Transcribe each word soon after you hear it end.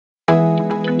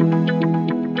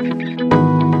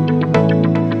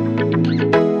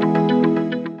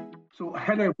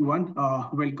Hello, everyone.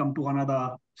 Welcome to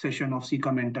another session of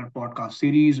Seekamentor podcast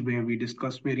series where we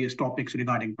discuss various topics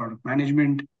regarding product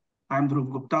management. I'm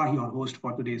Dhruv Gupta, your host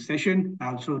for today's session.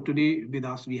 Also, today with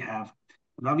us we have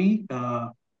Ravi,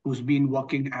 who's been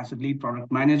working as a lead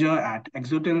product manager at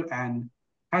Exotel and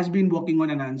has been working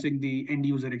on enhancing the end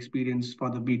user experience for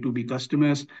the B2B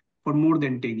customers for more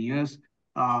than 10 years.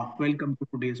 Welcome to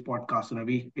today's podcast,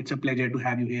 Ravi. It's a pleasure to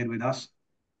have you here with us.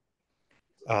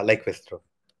 Like Westro.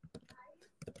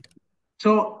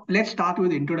 So let's start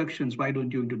with introductions. Why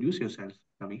don't you introduce yourself,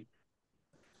 Ravi?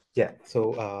 Yeah.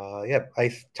 I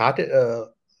started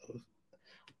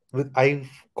with I've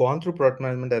gone through product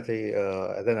management as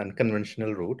an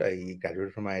unconventional route. I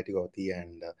graduated from IIT Guwahati,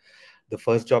 and the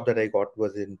first job that I got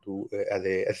was into as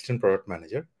a assistant product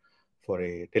manager for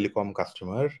a telecom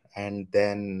customer, and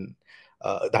then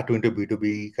that went to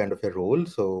B2B kind of a role.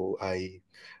 So I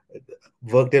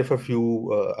worked there for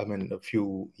a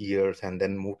few years, and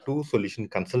then moved to solution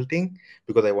consulting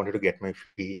because I wanted to get my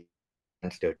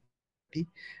hands dirty.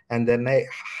 And then I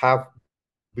have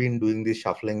been doing this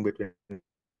shuffling between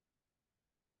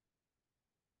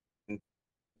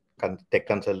tech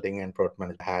consulting and product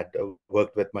management. I had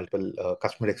worked with multiple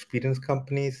customer experience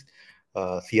companies,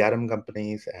 CRM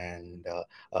companies, and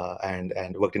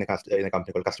worked in a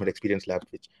company called Customer Experience Labs,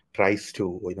 which tries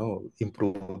to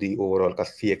improve the overall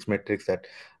CX metrics that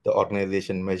the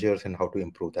organization measures and how to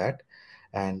improve that.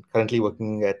 And currently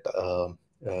working at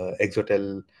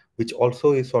Exotel, which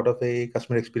also is sort of a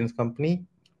customer experience company,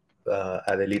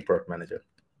 as a lead product manager.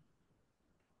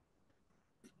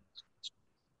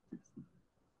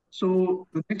 So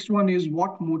the next one is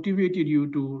what motivated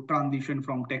you to transition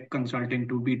from tech consulting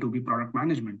to B2B product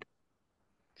management?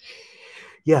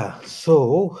 Yeah.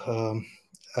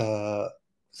 Uh,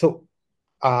 so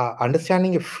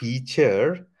Understanding a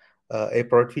feature, a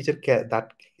product feature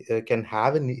can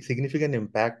have a significant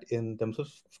impact in terms of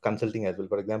consulting as well.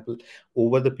 For example,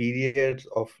 over the periods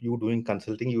of you doing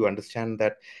consulting, you understand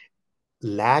that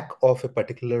lack of a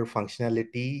particular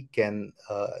functionality can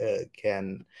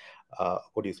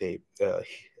what do you say uh,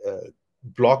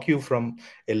 block you from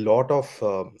a lot of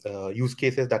use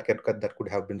cases that could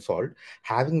have been solved.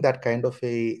 Having that kind of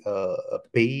a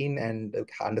pain and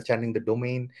understanding the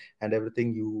domain and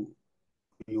everything,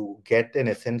 you get an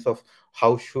essence of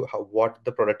how what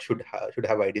the product should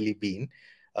have ideally been,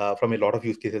 from a lot of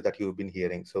use cases that you've been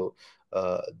hearing. So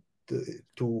uh,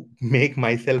 to make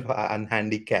myself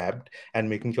unhandicapped and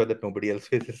making sure that nobody else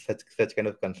faces such kind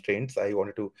of constraints, I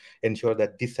wanted to ensure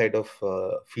that this side of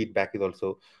feedback is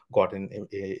also gotten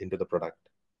into the product.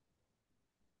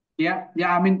 Yeah.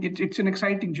 I mean, it's an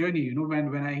exciting journey,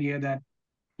 when I hear that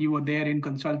you were there in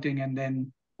consulting and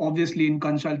then obviously in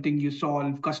consulting you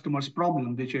solve customers'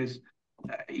 problem, which is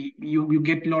you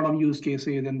get a lot of use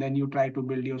cases and then you try to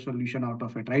build your solution out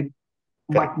of it, right?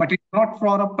 but Correct. but it's not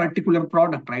for a particular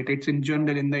product, right? It's in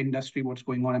general in the industry what's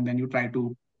going on, and then you try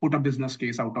to put a business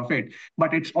case out of it.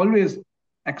 But it's always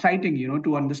exciting,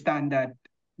 to understand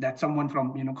that someone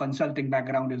from consulting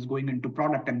background is going into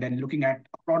product and then looking at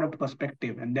a product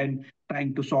perspective and then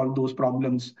trying to solve those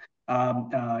problems,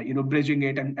 bridging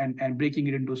it and breaking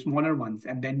it into smaller ones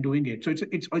and then doing it. So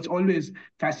it's always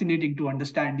fascinating to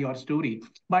understand your story.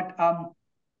 But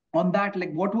on that,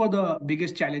 like, what were the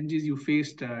biggest challenges you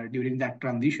faced during that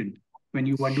transition when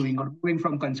you were doing or moving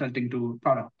from consulting to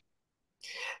product?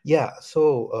 Yeah.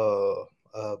 So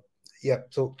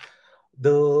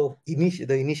the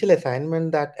initial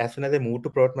assignment, that as soon as I moved to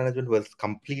product management, was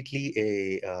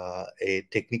completely a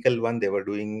technical one. They were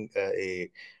doing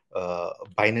a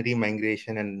binary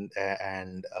migration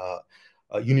and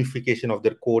unification of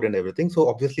their code and everything. So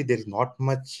obviously there is not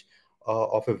much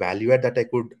of a value add that I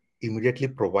could immediately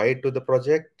provide to the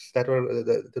projects that were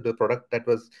to the product that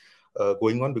was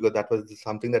going on, because that was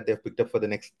something that they've picked up for the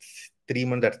next 3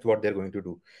 months. That's what they're going to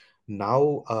do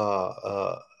now.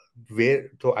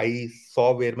 Where so I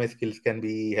saw where my skills can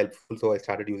be helpful, so I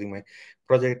started using my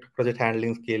project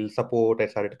handling skill support. I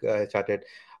started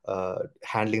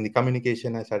handling the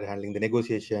communication. I started handling the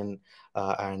negotiation,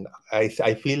 and I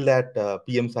feel that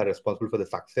PMs are responsible for the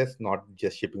success, not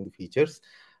just shipping the features,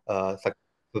 success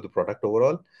to the product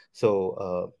overall. So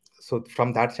uh, so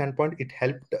from that standpoint, it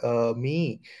helped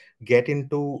me get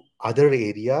into other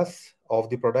areas of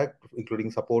the product,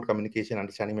 including support, communication,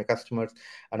 understanding my customers,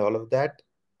 and all of that.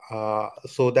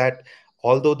 So that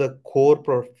although the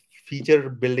feature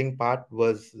building part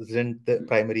wasn't the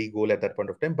primary goal at that point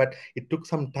of time, but it took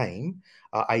some time.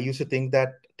 I used to think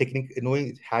that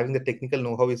knowing, having the technical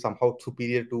know-how is somehow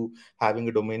superior to having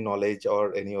a domain knowledge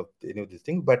or any of these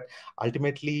things. But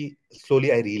ultimately,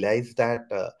 slowly I realized that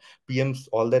PMs,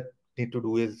 all that need to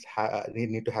do is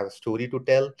need to have a story to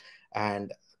tell,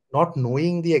 and not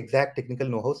knowing the exact technical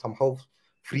know-how somehow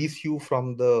frees you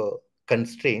from the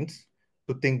constraints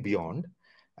to think beyond.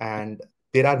 And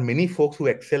there are many folks who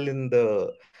excel in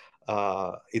the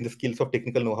skills of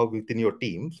technical know-how within your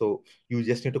team. So you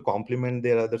just need to complement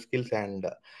their other skills. And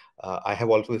I have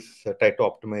always tried to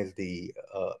optimize the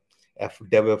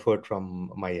dev effort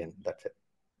from my end. That's it.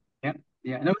 Yeah,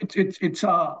 yeah. No, it's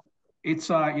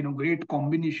a great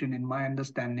combination in my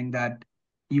understanding that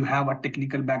you have a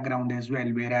technical background as well,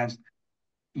 whereas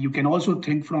you can also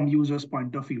think from users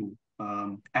point of view,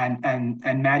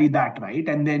 and marry that, right?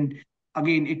 And then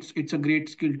again, it's a great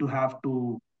skill to have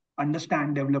to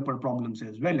understand developer problems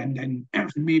as well, and then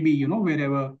maybe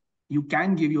wherever you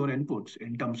can give your inputs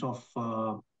in terms of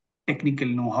technical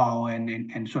know-how and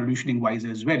solutioning wise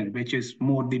as well, which is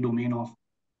more the domain of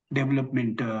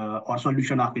development or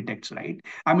solution architects, right?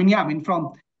 I mean, yeah, I mean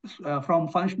from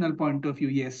functional point of view,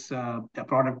 yes, the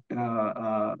product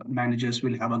managers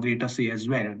will have a greater say as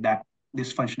well, that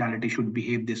this functionality should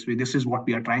behave this way. This is what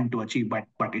we are trying to achieve.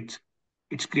 But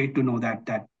it's great to know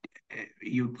that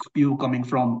you coming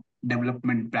from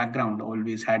development background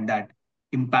always had that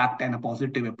impact and a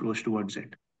positive approach towards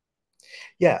it.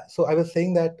 Yeah, so I was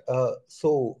saying that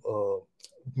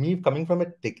me coming from a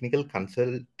technical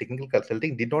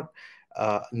consulting did not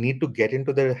need to get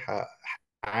into the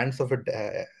hands of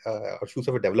or shoes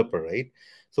of a developer, right?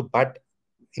 So, but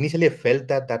initially I felt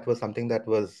that that was something that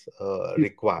was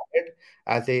required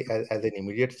as an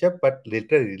immediate step, but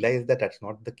later I realized that that's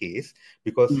not the case,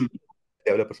 because Mm.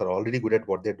 developers are already good at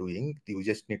what they're doing. You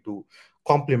just need to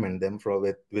complement them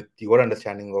with your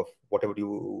understanding of whatever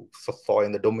you saw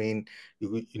in the domain.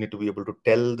 You need to be able to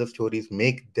tell the stories,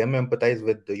 make them empathize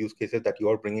with the use cases that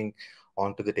you're bringing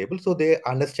onto the table, so they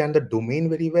understand the domain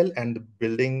very well and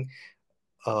building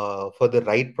for the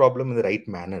right problem in the right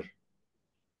manner.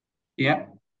 Yeah,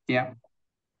 yeah,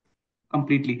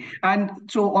 completely. And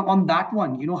so on that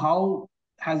one, how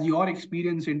has your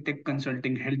experience in tech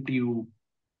consulting helped you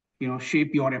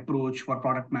shape your approach for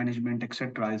product management,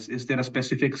 etc.? Is there a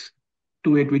specifics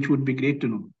to it which would be great to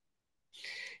know?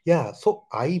 Yeah, so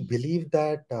I believe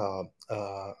that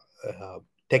uh,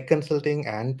 tech consulting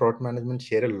and product management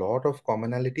share a lot of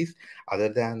commonalities other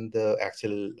than the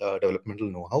actual developmental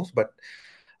know-hows, but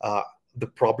uh, the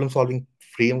problem-solving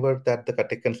framework that the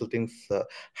tech consultants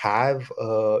have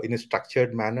in a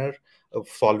structured manner of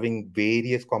solving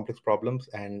various complex problems,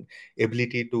 and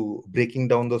ability to breaking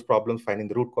down those problems, finding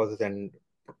the root causes,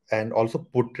 and also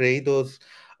portray those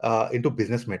into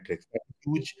business metrics. A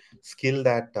huge skill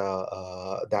that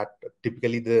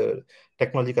typically the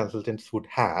technology consultants would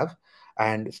have.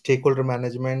 And stakeholder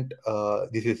management,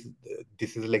 this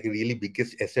is like a really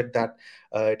biggest asset that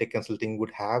tech consulting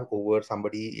would have over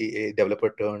somebody, a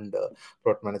developer turned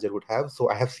product manager would have. So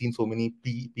I have seen so many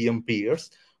PM peers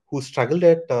who struggled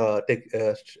at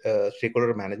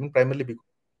stakeholder management, primarily because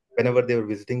whenever they were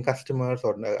visiting customers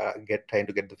or get trying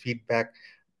to get the feedback,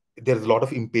 there's a lot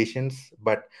of impatience.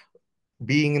 But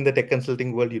being in the tech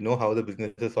consulting world, you know how the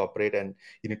businesses operate, and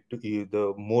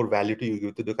the more value you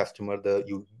give to the customer, the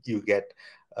you get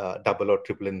double or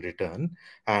triple in return.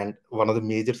 And one of the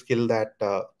major skill that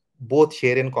both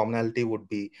share in commonality would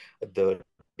be the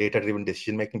data driven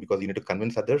decision making, because you need to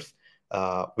convince others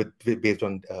based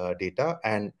on data,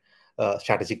 and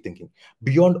strategic thinking.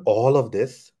 Beyond all of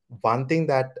this, one thing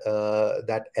that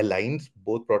aligns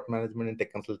both product management and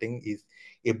tech consulting is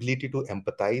ability to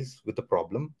empathize with the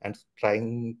problem and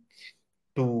trying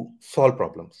to solve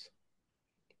problems.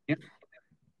 Yeah,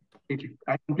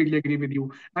 I completely agree with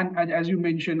you. And as you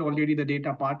mentioned already, the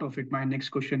data part of it, my next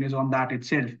question is on that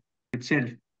itself.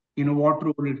 What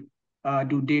role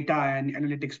do data and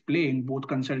analytics play in both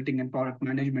consulting and product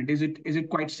management? Is it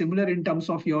quite similar in terms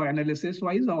of your analysis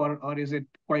wise, or is it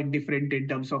quite different in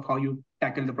terms of how you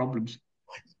tackle the problems?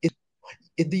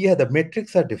 Yeah, the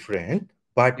metrics are different,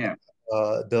 but Yeah.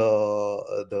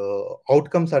 the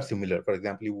outcomes are similar. For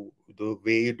example, the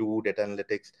way you do data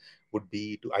analytics would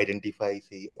be to identify,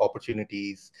 say,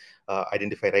 opportunities,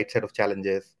 identify right set of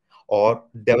challenges, or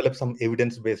develop some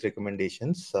evidence-based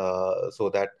recommendations,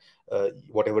 so that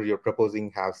whatever you're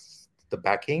proposing has the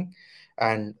backing.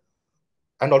 And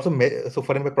also so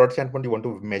for a product standpoint, you want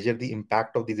to measure the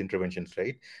impact of these interventions,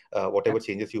 right? Yeah. Whatever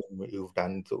changes you've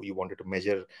done, so you wanted to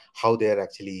measure how they are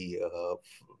actually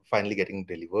finally getting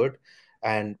delivered,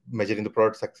 and measuring the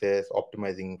product success,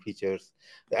 optimizing features,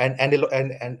 and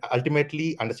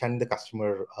ultimately understanding the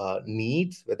customer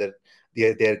needs, whether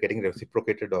they are getting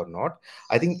reciprocated or not.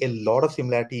 I think a lot of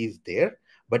similarity is there,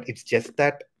 but it's just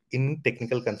that in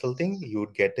technical consulting you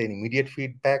would get an immediate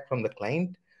feedback from the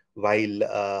client,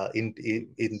 while in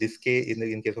this case,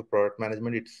 in case of product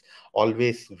management, it's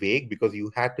always vague because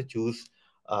you had to choose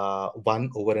one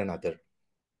over another.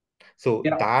 So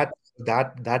Yeah.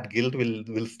 that guilt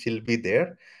will still be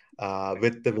there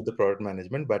with the product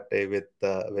management, but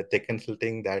with tech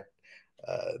consulting,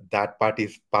 that part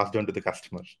is passed on to the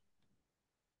customer.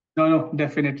 No, no,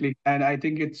 definitely. And I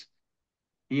think it's,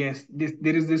 yes,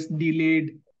 there is this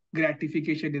delayed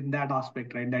gratification in that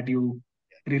aspect, right? That you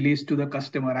release to the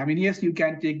customer. I mean, yes, you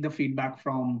can take the feedback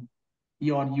from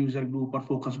your user group or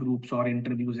focus groups or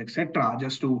interviews, etc.,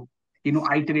 just to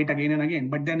iterate again and again.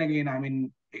 But then again, I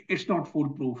mean, it's not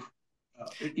foolproof.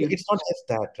 You It's not just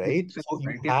that, right? So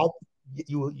right? Yeah,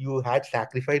 you had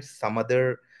sacrificed some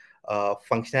other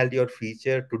functionality or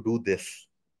feature to do this,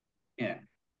 yeah,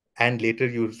 and later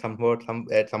you somewhat some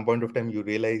at some point of time you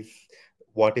realize,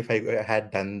 what if I had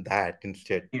done that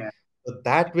instead? yeah. So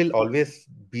that will always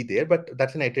be there, but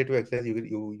that's an iterative exercise.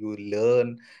 You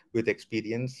learn with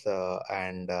experience,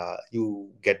 and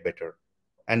you get better,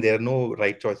 and there are no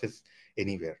right choices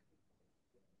anywhere.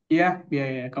 Yeah, yeah,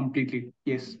 yeah, completely.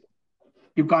 Yes.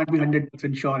 You can't be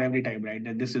 100% sure every time, right?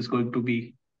 That this is going to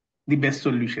be the best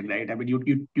solution, right? I mean,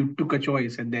 you took a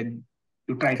choice and then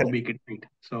you try to Correct. make it right.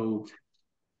 So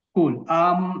cool.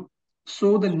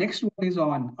 So the next one is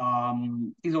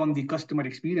on the customer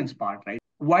experience part, right?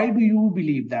 Why do you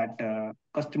believe that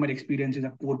customer experience is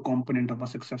a core component of a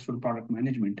successful product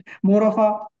management? More of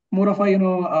a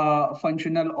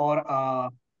functional or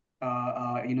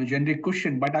generic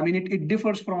question, but I mean it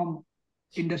differs from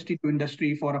industry to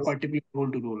industry for a particular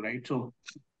role to role, right? So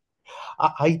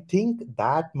I think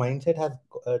that mindset has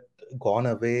uh, gone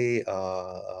away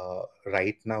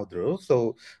right now, Dhruv.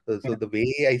 So yeah, the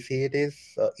way I see it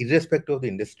is, irrespective of the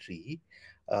industry.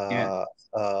 yeah,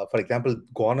 Uh, for example,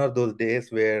 gone are those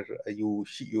days where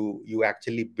you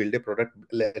actually build a product.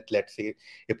 Let's say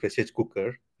a prestige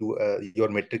cooker. Your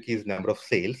metric is number of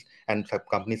sales, and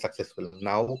company is successful.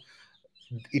 Now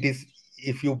it is,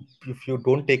 if you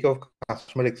don't take care of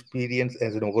customer experience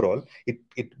as an overall, it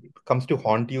comes to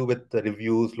haunt you with the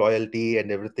reviews, loyalty,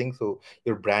 and everything. So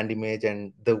your brand image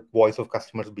and the voice of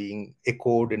customers being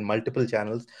echoed in multiple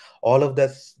channels, all of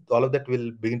that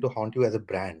will begin to haunt you as a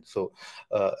brand. So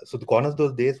the gone are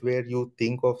those days where you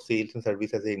think of sales and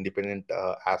service as a independent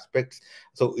aspects.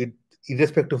 So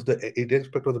irrespective of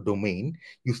the domain,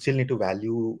 you still need to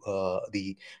value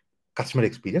the customer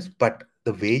experience, but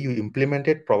the way you implement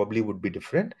it probably would be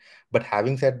different. But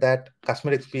having said that,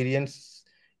 customer experience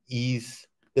is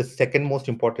the second most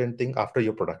important thing after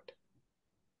your product.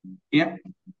 yeah,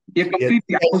 yeah, Yes,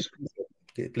 completely. I yes. was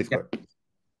Okay, please yeah. go ahead.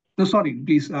 No, sorry,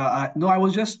 please. No, I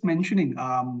was just mentioning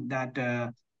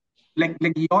that like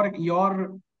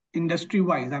your industry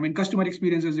wise, I mean, customer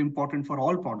experience is important for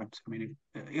all products. I mean,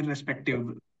 irrespective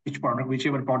which product,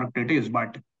 whichever product it is.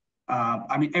 But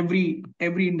I mean,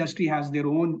 every industry has their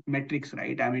own metrics,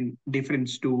 right? I mean,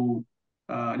 difference to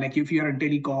like if you are in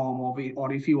telecom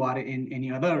or if you are in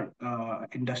any other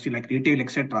industry like retail,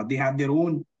 etc. They have their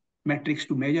own metrics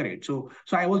to measure it. So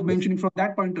I was Yes. mentioning from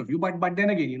that point of view. But then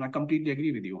again, I completely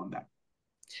agree with you on that.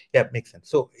 Yeah, makes sense.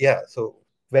 So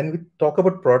when we talk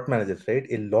about product managers, right,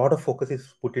 a lot of focus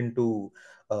is put into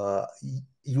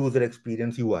user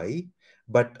experience, UI.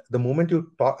 But the moment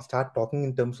you start talking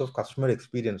in terms of customer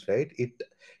experience, right, it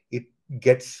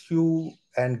gets you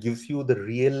and gives you the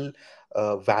real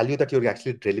value that you're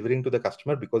actually delivering to the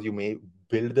customer, because you may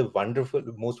build the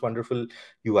most wonderful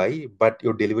UI, but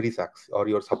your delivery sucks or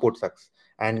your support sucks,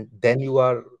 and then you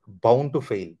are bound to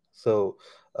fail. So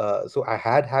I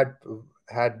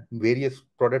had various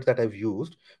products that I've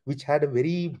used, which had a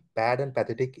very bad and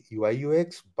pathetic UI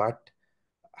UX, but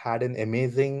had an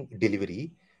amazing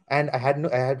delivery. And I had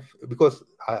because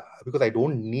I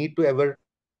don't need to ever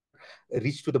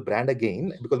reach to the brand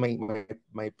again, because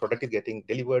my product is getting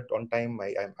delivered on time.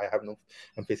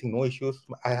 I'm facing no issues.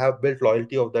 I have built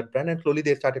loyalty of that brand, and slowly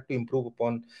they started to improve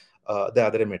upon the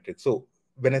other metrics. So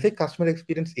when I say customer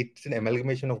experience, it's an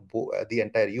amalgamation of the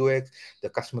entire UX, the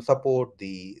customer support,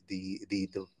 the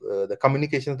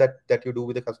communications that you do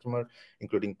with the customer,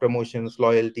 including promotions,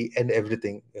 loyalty, and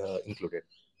everything included.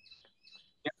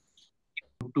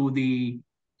 To the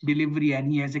delivery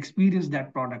and he has experienced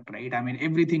that product, right? I mean,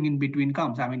 everything in between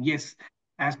comes. I mean, yes,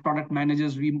 as product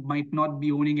managers, we might not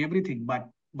be owning everything, but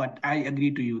I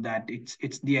agree to you that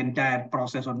it's the entire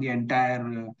process or the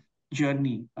entire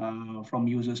journey from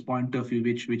users' point of view,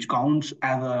 which counts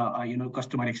as a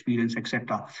customer experience,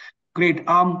 etc. Great.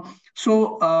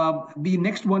 So the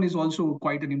next one is also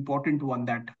quite an important one.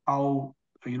 That how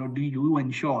do you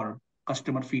ensure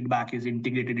customer feedback is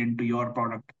integrated into your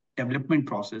product development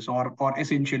process or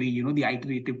essentially the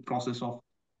iterative process of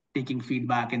taking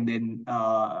feedback and then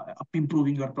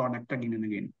improving your product again and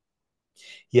again?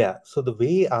 Yeah. So the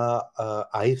way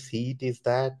I see it is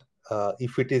that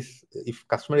if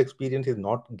customer experience is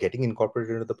not getting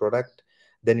incorporated into the product,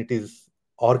 then it is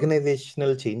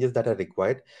organizational changes that are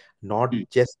required, not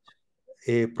just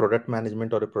a product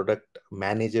management or a product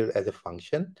manager as a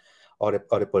function or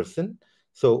a person.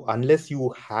 So unless you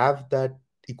have that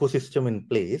ecosystem in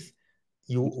place,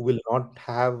 you will not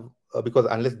have because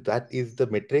unless that is the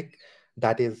metric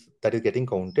that is getting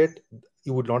counted,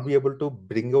 you would not be able to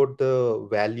bring out the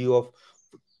value of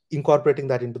incorporating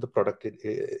that into the product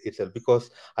itself, because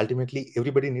ultimately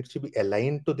everybody needs to be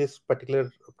aligned to this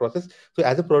particular process. So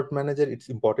as a product manager, it's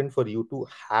important for you to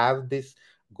have this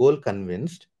goal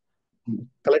convinced,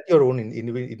 collect your own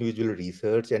individual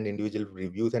research and individual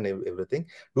reviews and everything,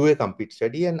 do a complete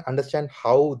study and understand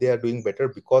how they are doing better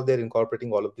because they're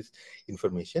incorporating all of this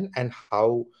information, and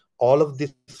how all of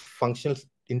these functions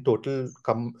in total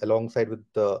come alongside with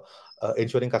the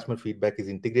ensuring customer feedback is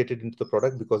integrated into the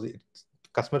product, because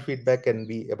customer feedback can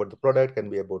be about the product, can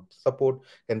be about support,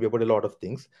 can be about a lot of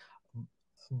things.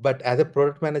 But as a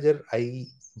product manager, I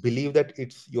believe that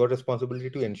it's your responsibility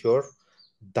to ensure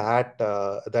that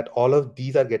all of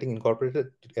these are getting incorporated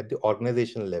at the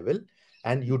organizational level,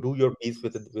 and you do your piece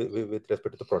with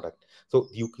respect to the product. So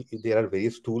there are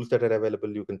various tools that are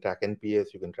available. You can track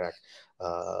NPS, you can track,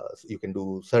 you can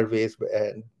do surveys,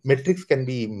 and metrics can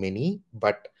be many.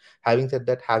 But having said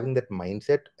that, having that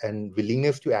mindset and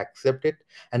willingness to accept it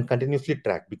and continuously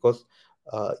track, because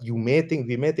we may think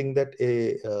that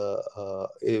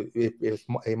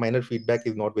a minor feedback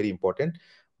is not very important,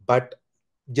 but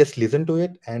just listen to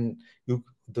it, and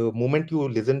the moment you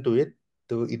listen to it,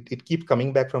 it keeps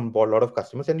coming back from a lot of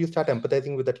customers, and you start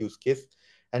empathizing with that use case,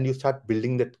 and you start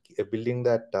building that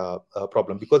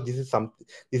problem, because this is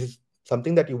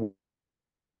something that you would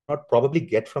not probably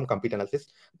get from complete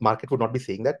analysis. Market would not be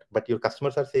saying that, but your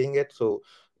customers are saying it. So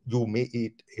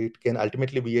it can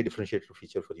ultimately be a differentiator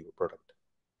feature for your product.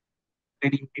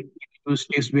 Any use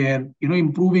case where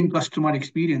improving customer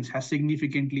experience has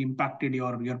significantly impacted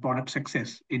your product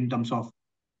success in terms of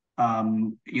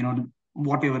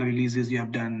whatever releases you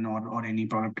have done or any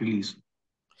product release?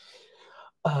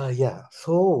 Yeah.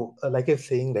 So, like I was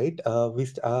saying, right?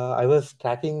 I was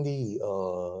tracking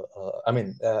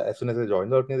as soon as I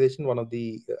joined the organization,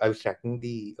 I was tracking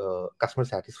the customer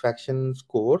satisfaction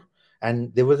score,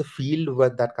 and there was a field where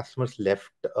that customers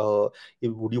left.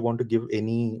 Would you want to give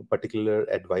any particular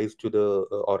advice to the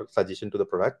or suggestion to the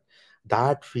product?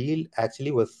 That field actually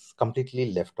was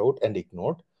completely left out and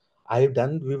ignored. I've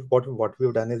done we've what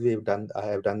we've done is I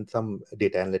have done some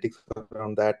data analytics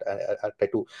around that. I try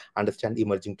to understand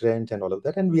emerging trends and all of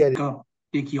that, and we are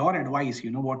Take your advice,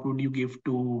 what would you give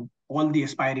to all the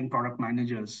aspiring product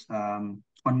managers on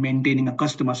maintaining a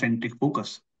customer-centric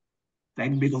focus,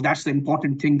 right? Because that's the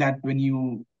important thing, that when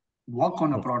you work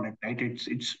on a product, right,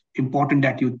 it's important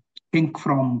that you think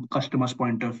from customers'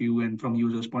 point of view and from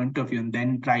users' point of view, and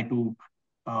then try to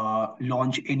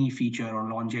launch any feature or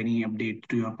launch any update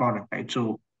to your product, right?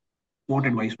 So, what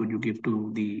advice would you give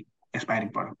to the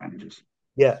aspiring product managers?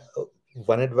 yeah.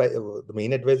 The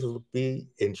main advice would be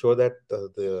ensure that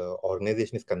the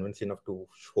organization is convinced enough to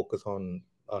focus on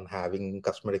having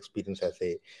customer experience as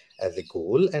a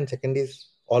goal. And second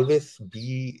is always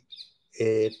be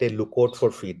a lookout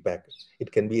for feedback.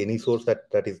 It can be any source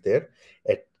that is there.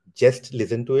 At, just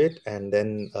listen to it, and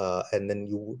then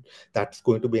that's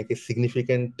going to make a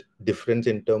significant difference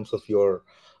in terms of your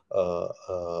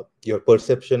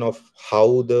perception of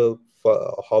how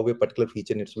a particular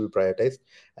feature needs to be prioritized,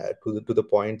 to the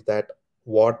point that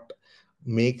what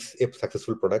makes a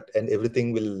successful product, and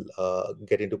everything will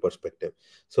get into perspective.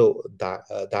 So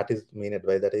that is main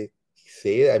advice that I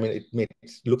say. I mean, it may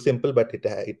look simple, but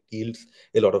it yields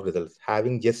a lot of results.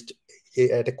 Having just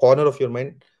at a corner of your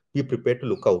mind, be prepared to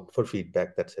look out for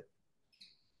feedback. That's it,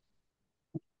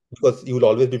 because you will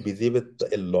always be busy with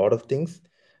a lot of things,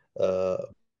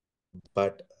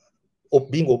 but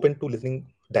being open to listening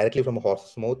directly from a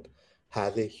horse's mouth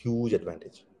has a huge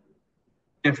advantage.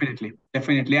 Definitely,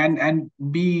 definitely, and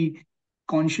be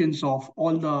conscious of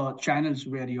all the channels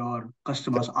where your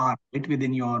customers are, right,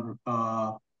 within your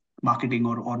marketing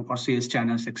or sales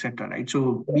channels, etc. Right.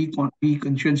 So be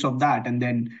conscious of that, and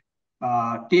then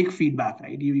take feedback,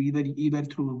 right? You either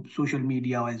through social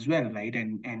media as well, right,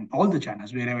 and all the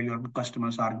channels wherever your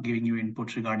customers are giving you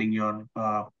inputs regarding your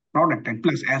product, and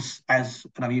plus, as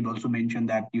Ravid also mentioned,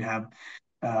 that you have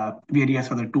various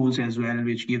other tools as well,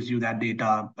 which gives you that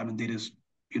data. I mean, there is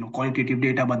qualitative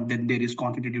data, but then there is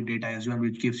quantitative data as well,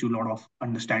 which gives you a lot of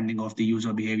understanding of the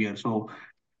user behavior. So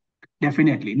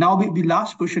Definitely. Now, the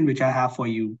last question which I have for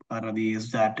you, Ravi,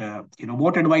 is that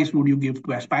what advice would you give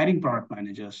to aspiring product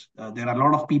managers? There are a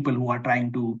lot of people who are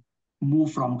trying to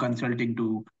move from consulting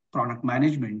to product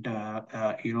management.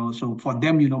 So for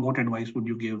them, what advice would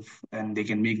you give, and they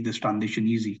can make this transition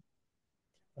easy?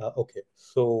 Okay,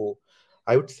 so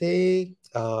I would say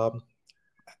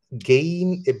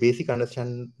gain a basic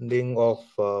understanding of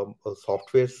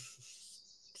software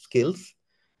skills.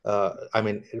 I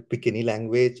mean, pick any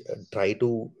language, try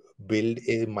to build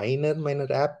a minor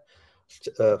app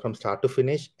from start to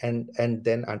finish, and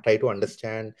then try to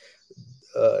understand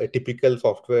a typical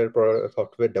software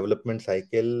development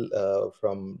cycle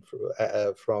from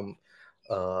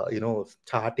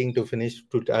starting to finish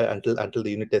until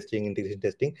the unit testing, integration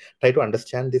testing. Try to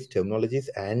understand these terminologies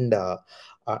and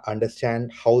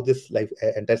understand how this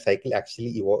entire cycle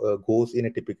actually goes in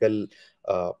a typical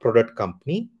product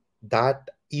company. That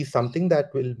is something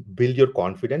that will build your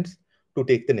confidence to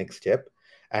take the next step,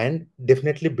 and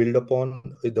definitely build upon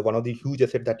the one of the huge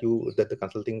asset that the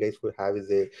consulting guys will have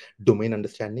is a domain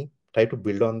understanding. Try to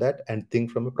build on that and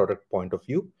think from a product point of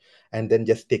view, and then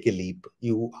just take a leap.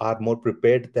 You are more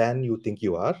prepared than you think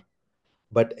you are,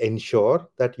 but ensure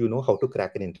that you know how to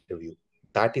crack an interview.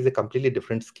 That is a completely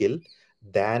different skill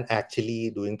than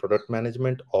actually doing product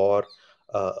management or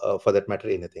for that matter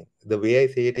anything. The way I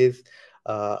say it is,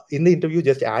 in the interview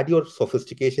just add your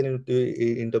sophistication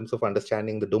in terms of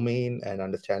understanding the domain and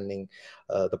understanding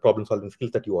the problem solving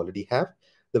skills that you already have.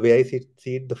 The way I see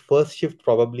it, the first shift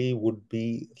probably would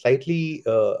be slightly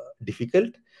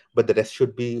difficult, but the rest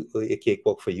should be a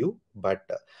cakewalk for you. But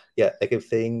yeah, like I'm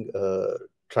saying,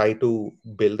 try to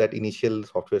build that initial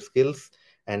software skills,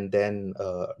 and then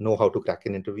know how to crack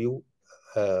an interview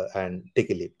and take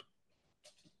a leap.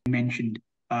 Mentioned,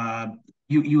 uh,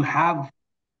 you have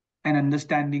an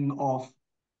understanding of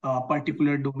a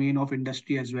particular domain of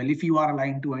industry as well. If you are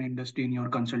aligned to an industry in your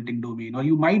consulting domain, or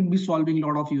you might be solving a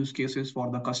lot of use cases for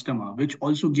the customer, which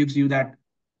also gives you that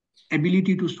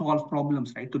ability to solve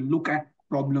problems, right? To look at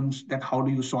problems, that how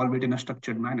do you solve it in a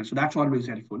structured manner. So that's always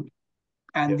helpful.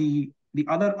 And Yeah. the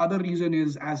other reason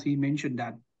is, as he mentioned,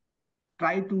 that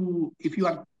try to, if you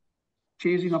are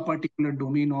chasing a particular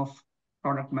domain of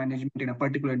product management in a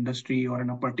particular industry or in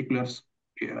a particular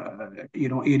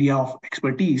area of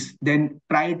expertise, then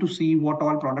try to see what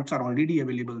all products are already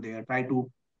available there. Try to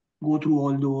go through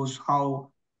all those,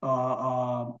 how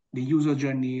the user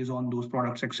journey is on those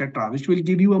products, etc., which will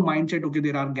give you a mindset. Okay,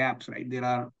 there are gaps, right? There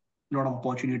are a lot of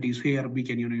opportunities here, we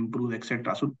can improve,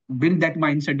 etc. So build that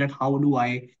mindset, that how do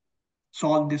I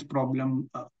solve this problem,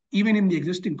 even in the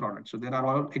existing products. So there are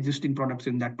all existing products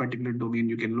in that particular domain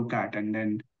you can look at, and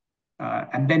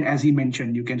then, as he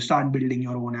mentioned, you can start building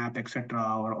your own app,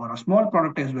 etc., or a small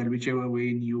product as well, whichever way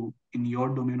in your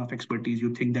domain of expertise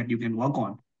you think that you can work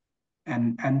on,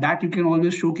 and that you can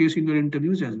always showcase in your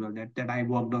interviews as well. That I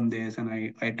worked on this, and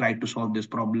I tried to solve this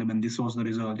problem, and this was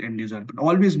the end result. But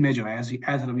always measure, as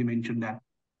Ravi mentioned, that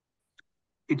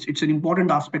it's an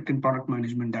important aspect in product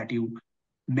management, that you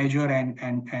measure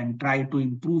and try to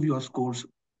improve your scores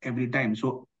every time.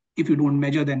 So if you don't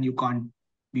measure, then you can't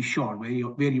be sure where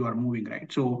you are moving, right?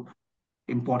 So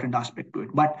important aspect to it.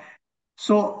 But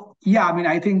so yeah, I mean,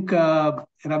 I think,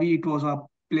 Ravi, it was a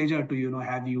pleasure to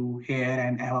have you here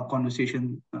and have a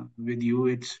conversation with you.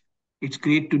 It's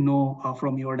great to know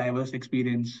from your diverse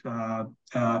experience,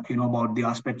 about the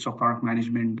aspects of product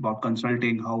management, about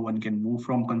consulting, how one can move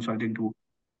from consulting to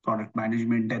product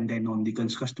management, and then on the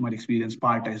customer experience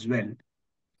part as well.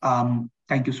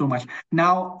 Thank you so much.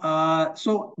 Now,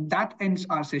 so that ends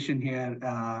our session here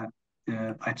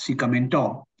at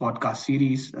Seekamentor podcast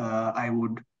series. I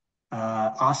would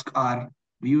ask our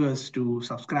viewers to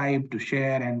subscribe, to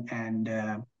share,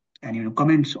 and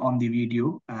comments on the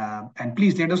video. And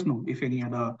please let us know if any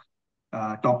other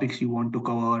topics you want to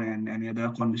cover, and any other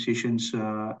conversations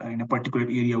in a particular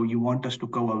area you want us to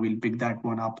cover. We'll pick that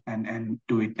one up and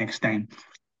do it next time.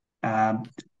 Um,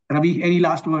 Ravi, any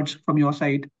last words from your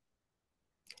side?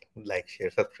 Like,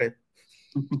 share, subscribe.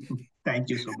 Thank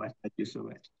you so much. Thank you so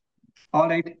much. All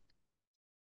right.